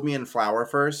rolled me in flour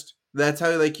first. That's how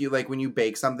you when you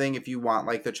bake something, if you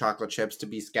want the chocolate chips to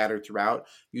be scattered throughout,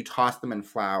 you toss them in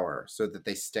flour so that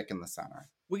they stick in the center.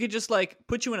 we could just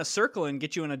put you in a circle and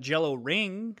get you in a Jello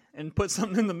ring and put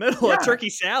something in the middle, Yeah. a turkey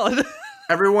salad.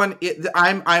 Everyone,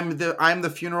 I'm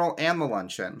the funeral and the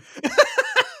luncheon.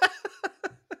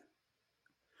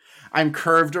 I'm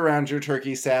curved around your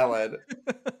turkey salad.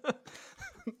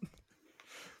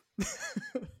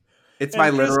 It's my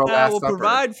And Chris literal now last will supper.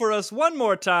 provide for us one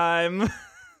more time.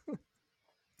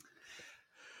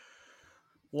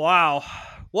 Wow,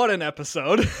 what an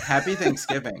episode! Happy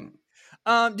Thanksgiving.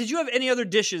 Did you have any other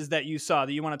dishes that you saw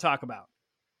that you want to talk about?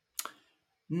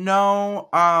 No,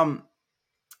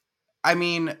 I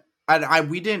mean,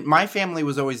 we didn't. My family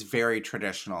was always very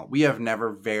traditional. We have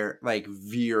never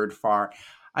veered far.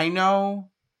 I know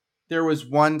there was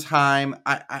one time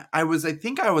I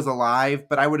think I was alive,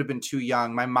 but I would have been too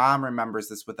young. My mom remembers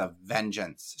this with a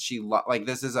vengeance. She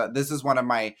this is one of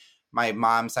my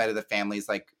mom's side of the family's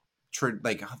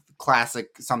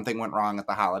classic something went wrong at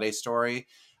the holiday story.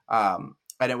 And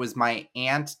it was my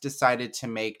aunt decided to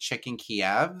make chicken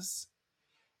Kievs.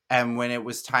 And when it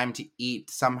was time to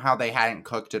eat, somehow they hadn't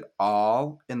cooked it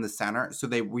all in the center. So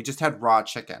we just had raw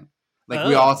chicken.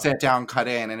 We all sat down, cut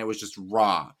in, and it was just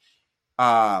raw.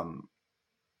 And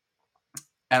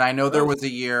I know there was a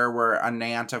year where an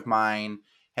aunt of mine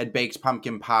had baked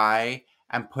pumpkin pie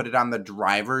and put it on the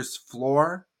driver's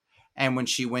floor. And when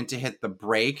she went to hit the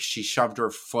brake, she shoved her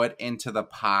foot into the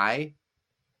pie.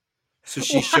 So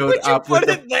she showed up with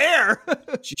it there.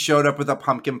 She showed up with a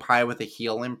pumpkin pie with a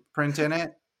heel imprint in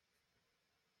it.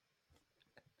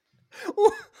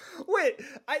 Wait,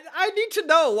 I need to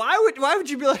know why would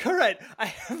you be like, all right, I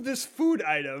have this food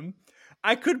item,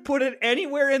 I could put it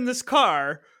anywhere in this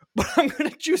car, but I'm going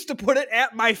to choose to put it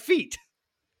at my feet.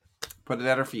 Put it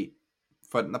at her feet.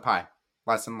 Foot in the pie.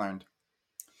 Lesson learned.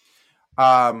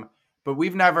 But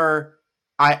we've never.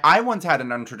 I once had an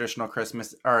untraditional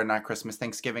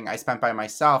Thanksgiving I spent by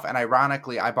myself, and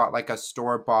ironically, I bought a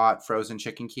store-bought frozen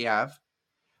chicken Kiev,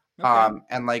 Okay.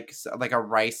 and a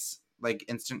rice,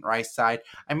 instant rice side.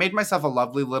 I made myself a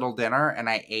lovely little dinner, and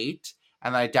I ate,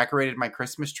 and then I decorated my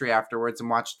Christmas tree afterwards and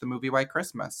watched the movie White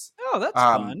Christmas. Oh, that's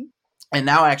fun. And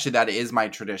now, actually, that is my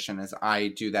tradition. Is I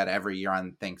do that every year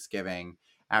on Thanksgiving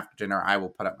after dinner. I will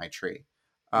put up my tree,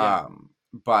 Yeah.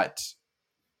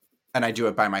 and I do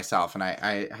it by myself, and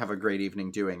I have a great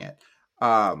evening doing it.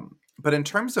 But in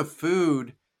terms of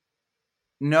food,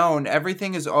 no,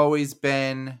 everything has always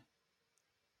been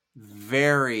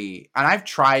very, and I've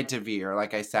tried to veer,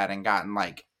 like I said, and gotten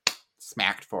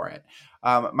smacked for it.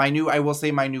 I will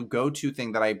say my new go-to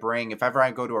thing that I bring, if ever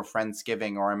I go to a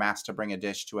Friendsgiving or I'm asked to bring a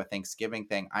dish to a Thanksgiving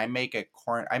thing, I make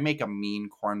a mean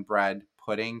cornbread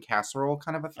pudding casserole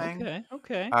kind of a thing.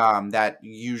 Okay. That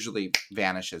usually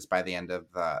vanishes by the end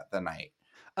of the night.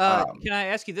 Can I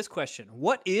ask you this question?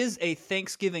 What is a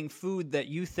Thanksgiving food that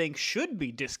you think should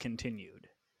be discontinued?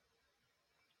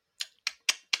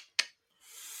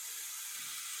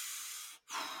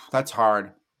 That's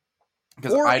hard.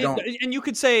 Because and you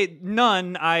could say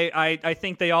none. I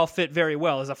think they all fit very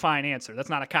well as a fine answer. That's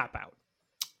not a cop-out.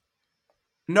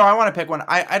 No, I want to pick one.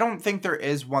 I don't think there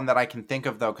is one that I can think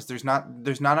of, though, because there's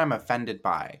none I'm offended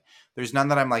by. There's none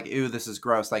that I'm like, ew, this is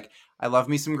gross. I love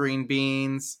me some green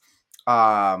beans.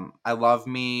 I love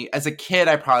me as a kid.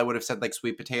 I probably would have said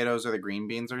sweet potatoes or the green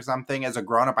beans or something. As a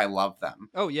grown up, I love them.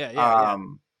 Oh yeah.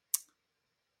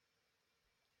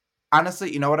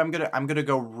 honestly, you know what? I'm gonna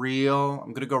go real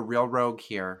rogue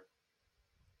here.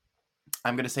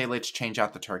 I'm gonna say let's change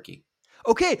out the turkey.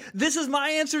 Okay, this is my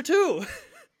answer too.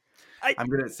 I'm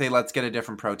gonna say let's get a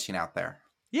different protein out there.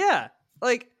 Yeah,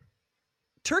 like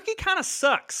turkey kind of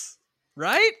sucks,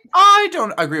 right? I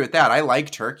don't agree with that. I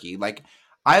like turkey. Like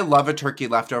I love a turkey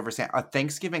leftover a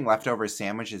Thanksgiving leftover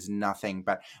sandwich is nothing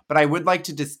but I would like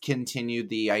to discontinue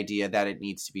the idea that it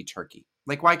needs to be turkey.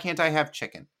 Like why can't I have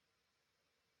chicken?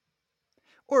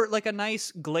 Or like a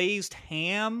nice glazed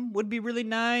ham would be really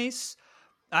nice.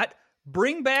 I'd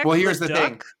bring back Well, here's the duck.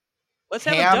 thing. Let's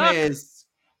have a duck.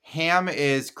 Ham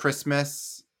is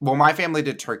Christmas. Well, my family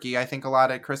did turkey, I think, a lot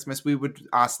at Christmas. We would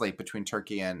oscillate between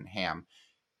turkey and ham.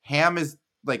 Ham is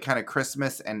like kind of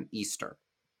Christmas and Easter.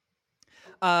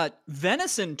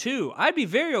 Venison too. I'd be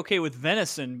very okay with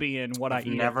venison being what I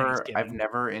eat at Thanksgiving. I've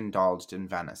never indulged in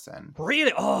venison.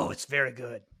 Really? Oh, it's very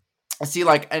good. See,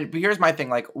 like, and here's my thing.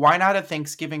 Like, why not a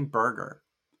Thanksgiving burger?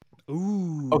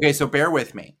 Ooh. Okay, so bear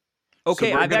with me.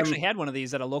 Okay, so I've actually had one of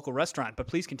these at a local restaurant, but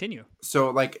please continue. So,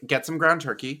 like, get some ground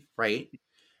turkey, right?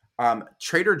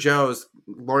 Trader Joe's,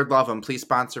 Lord love him, please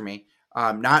sponsor me.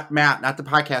 Not Matt, not the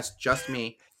podcast, just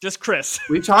me. Just Chris.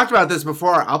 We've talked about this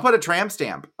before. I'll put a tramp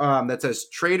stamp that says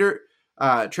Trader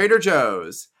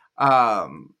Joe's,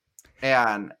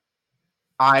 and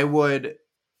I would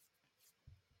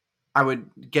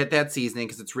get that seasoning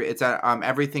because it's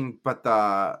everything but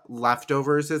the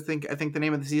leftovers. I think the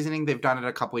name of the seasoning. They've done it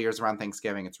a couple years around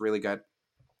Thanksgiving. It's really good.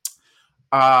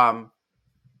 I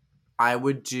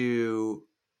would do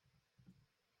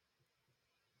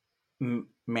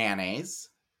mayonnaise,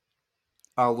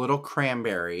 a little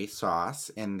cranberry sauce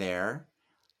in there,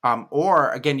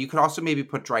 or again, you could also maybe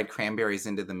put dried cranberries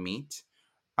into the meat.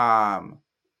 I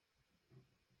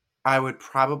would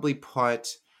probably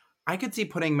I could see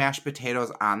putting mashed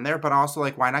potatoes on there, but also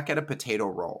like, why not get a potato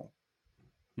roll?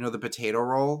 You know, the potato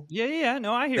roll? Yeah.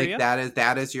 No, I hear you.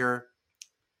 That is your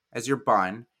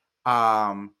bun.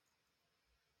 And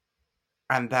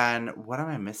then what am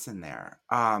I missing there?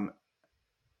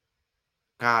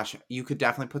 Gosh, you could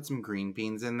definitely put some green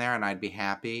beans in there and I'd be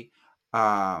happy.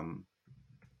 Yeah,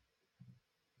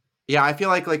 I feel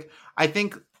like I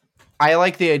think I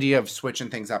like the idea of switching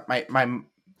things up.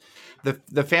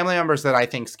 The family members that I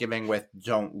Thanksgiving with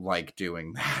don't like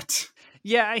doing that.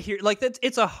 Yeah, I hear like that.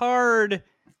 It's a hard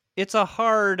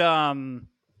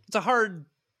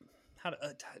how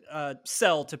to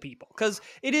sell to people because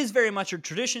it is very much a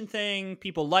tradition thing.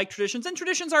 People like traditions, and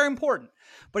traditions are important.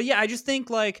 But yeah, I just think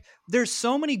like there's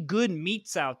so many good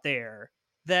meats out there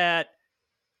that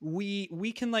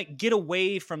we can like get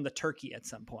away from the turkey at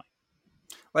some point.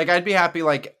 Like I'd be happy.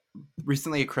 Like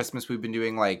recently at Christmas, we've been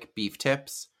doing like beef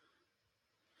tips.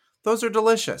 Those are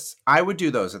delicious. I would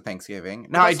do those at Thanksgiving.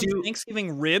 Now I do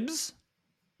Thanksgiving ribs.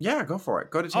 Yeah, go for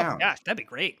it. Go to town. Oh gosh, that'd be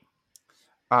great.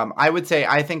 I would say,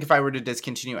 I think if I were to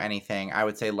discontinue anything, I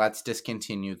would say let's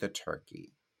discontinue the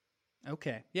turkey.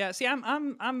 Okay. Yeah. See,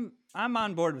 I'm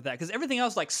on board with that because everything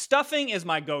else, like stuffing, is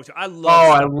my go-to. I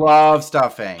love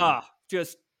stuffing.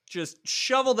 Just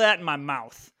shovel that in my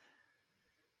mouth.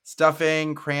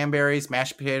 Stuffing, cranberries,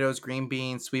 mashed potatoes, green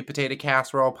beans, sweet potato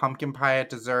casserole, pumpkin pie at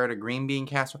dessert, a green bean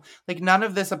casserole. Like none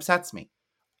of this upsets me.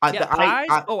 Pies?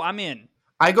 I'm in.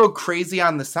 I go crazy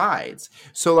on the sides.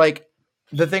 So like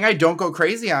the thing I don't go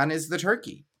crazy on is the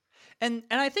turkey. And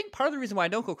I think part of the reason why I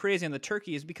don't go crazy on the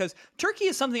turkey is because turkey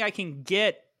is something I can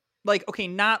get, like, okay,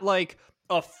 not like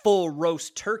a full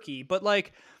roast turkey, but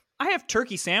like I have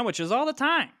turkey sandwiches all the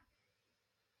time.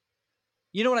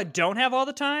 You know what I don't have all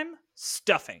the time?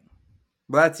 Stuffing.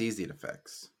 Well, that's easy to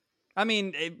fix. I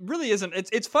mean, it really isn't.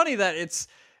 It's funny that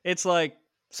it's like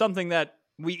something that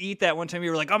we eat that one time. We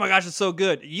were like, oh my gosh, it's so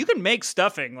good. You can make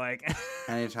stuffing like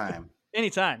anytime.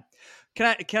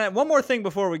 Can I one more thing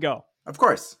before we go? Of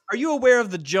course. Are you aware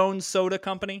of the Jones Soda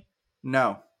Company?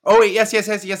 No. Oh wait, yes,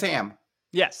 I am.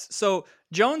 Yes. So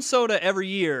Jones Soda every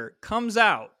year comes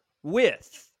out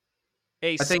with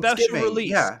a special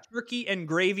release turkey and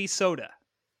gravy soda.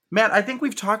 Matt, I think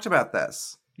we've talked about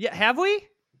this. Yeah, have we?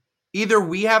 Either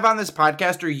we have on this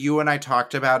podcast or you and I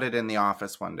talked about it in the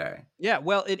office one day. Yeah,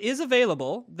 well, it is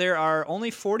available. There are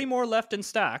only 40 more left in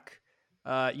stock.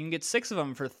 You can get 6 of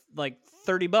them for like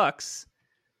 $30.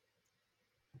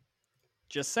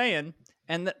 Just saying.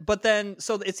 But then,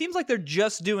 so it seems like they're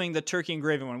just doing the turkey and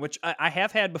gravy one, which I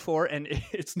have had before, and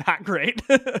it's not great.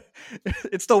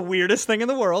 It's the weirdest thing in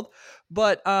the world.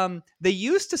 But they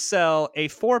used to sell a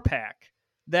 4-pack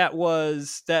that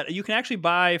you can actually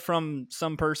buy from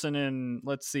some person in,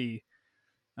 let's see,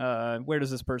 where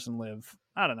does this person live?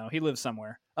 I don't know. He lives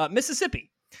somewhere.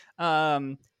 Mississippi.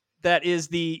 That is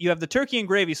you have the turkey and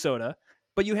gravy soda,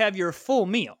 but you have your full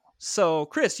meal. So,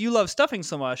 Chris, you love stuffing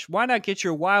so much. Why not get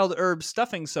your wild herb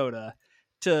stuffing soda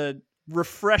to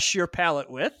refresh your palate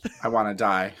with? I want to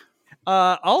die.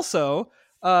 Also,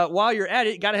 while you're at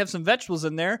it, you got to have some vegetables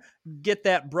in there. Get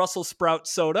that Brussels sprout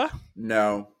soda.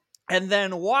 No. And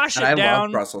then wash it I down.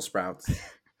 love Brussels sprouts.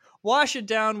 Wash it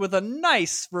down with a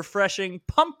nice, refreshing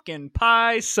pumpkin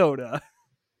pie soda.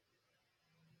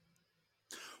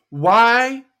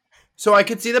 Why? So I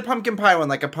could see the pumpkin pie one,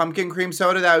 like a pumpkin cream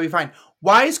soda, that would be fine.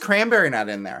 Why is cranberry not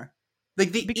in there?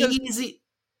 Like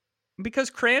because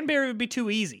cranberry would be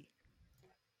too easy.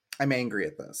 I'm angry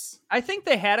at this. I think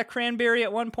they had a cranberry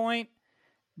at one point,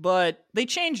 but they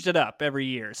changed it up every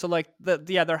year. So like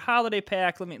their holiday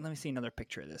pack. Let me see another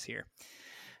picture of this here.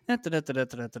 They did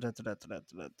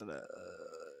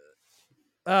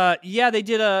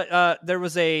there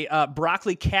was a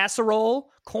broccoli casserole,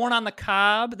 corn on the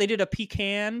cob. They did a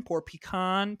pecan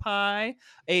pie,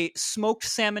 a smoked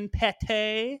salmon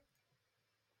pate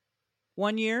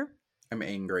one year. I'm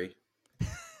angry.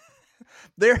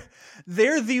 They're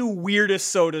the weirdest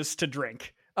sodas to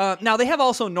drink. Now they have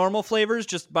also normal flavors.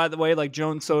 Just by the way, like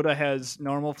Jones Soda has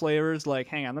normal flavors. Like,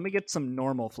 hang on, let me get some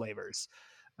normal flavors.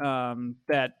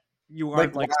 That you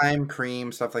aren't like lime,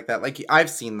 cream, stuff like that. Like I've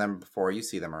seen them before. You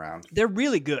see them around. They're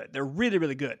really good. They're really,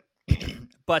 really good.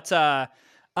 But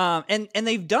and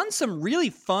they've done some really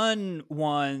fun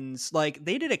ones. Like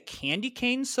they did a candy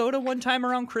cane soda one time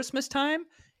around Christmas time.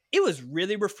 It was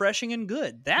really refreshing and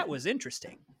good. That was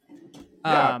interesting.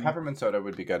 Yeah, peppermint soda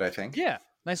would be good, I think. Yeah,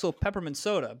 nice little peppermint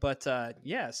soda. But so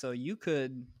you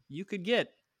could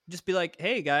just be like,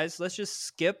 hey guys, let's just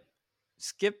skip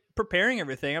preparing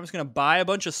everything. I'm just gonna buy a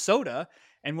bunch of soda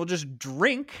and we'll just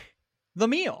drink the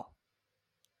meal.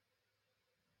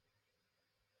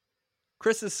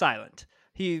 Chris is silent.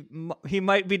 He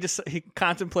might be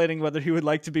contemplating whether he would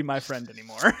like to be my friend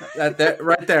anymore. that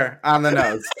right there on the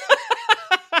nose.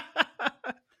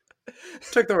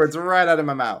 Took the words right out of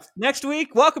my mouth. Next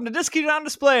week, welcome to Discontinued on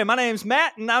Display. My name's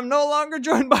Matt, and I'm no longer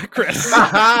joined by Chris.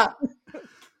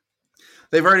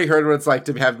 They've already heard what it's like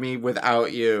to have me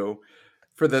without you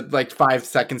for the 5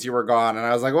 seconds you were gone, and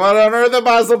I was like, what on earth am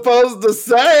I supposed to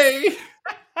say?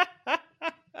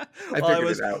 I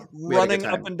was running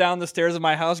up and down the stairs of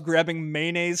my house, grabbing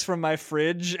mayonnaise from my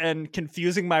fridge and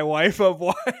confusing my wife of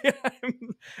why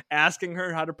I'm asking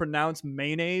her how to pronounce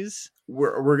mayonnaise.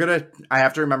 I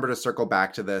have to remember to circle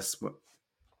back to this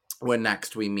when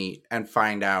next we meet and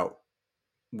find out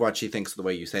what she thinks of the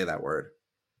way you say that word.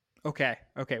 Okay.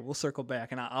 We'll circle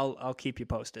back and I'll keep you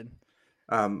posted.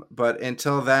 But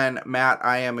until then, Matt,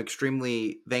 I am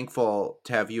extremely thankful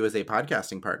to have you as a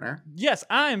podcasting partner. Yes,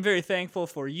 I am very thankful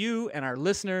for you and our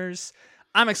listeners.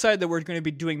 I'm excited that we're going to be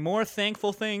doing more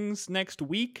thankful things next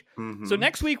week. Mm-hmm. So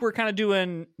next week, we're kind of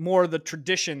doing more of the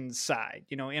traditions side.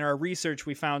 In our research,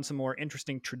 we found some more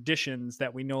interesting traditions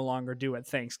that we no longer do at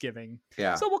Thanksgiving.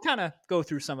 Yeah. So we'll kind of go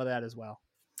through some of that as well.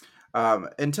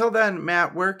 Until then,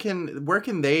 Matt, where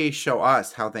can they show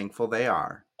us how thankful they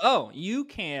are? Oh, you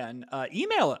can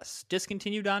email us,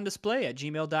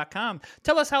 discontinuedondisplay@gmail.com.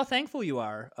 Tell us how thankful you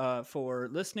are for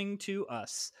listening to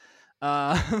us.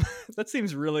 That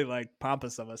seems really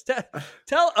pompous of us.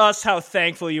 Tell us how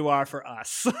thankful you are for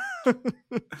us.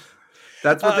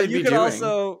 That's what they'd be doing. You can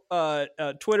also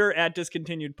Twitter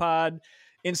 @discontinuedpod,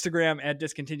 Instagram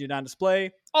 @discontinuedondisplay.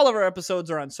 All of our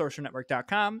episodes are on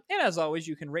socialnetwork.com. And as always,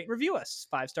 you can rate and review us.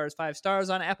 5 stars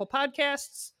on Apple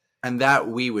Podcasts. And that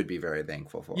we would be very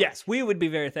thankful for. Yes, we would be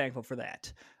very thankful for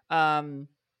that.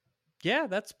 Yeah,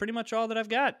 that's pretty much all that I've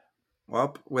got.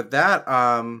 Well, with that,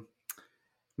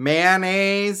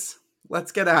 mayonnaise,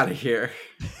 let's get out of here.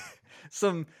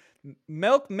 Some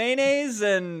milk, mayonnaise,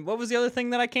 and what was the other thing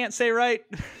that I can't say right?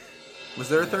 Was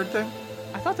there a third thing?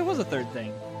 I thought there was a third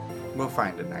thing. We'll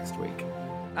find it next week.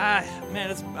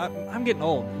 Man, I'm getting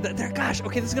old. Gosh,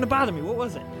 okay, this is going to bother me. What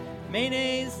was it?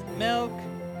 Mayonnaise, milk...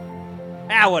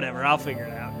 whatever. I'll figure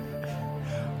it out.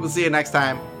 We'll see you next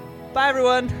time. Bye,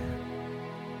 everyone.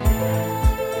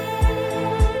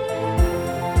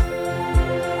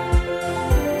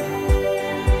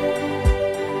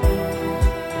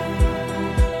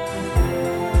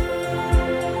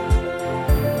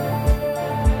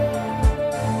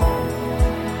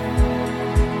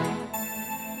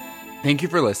 Thank you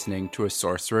for listening to a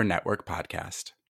Sorcerer Network podcast.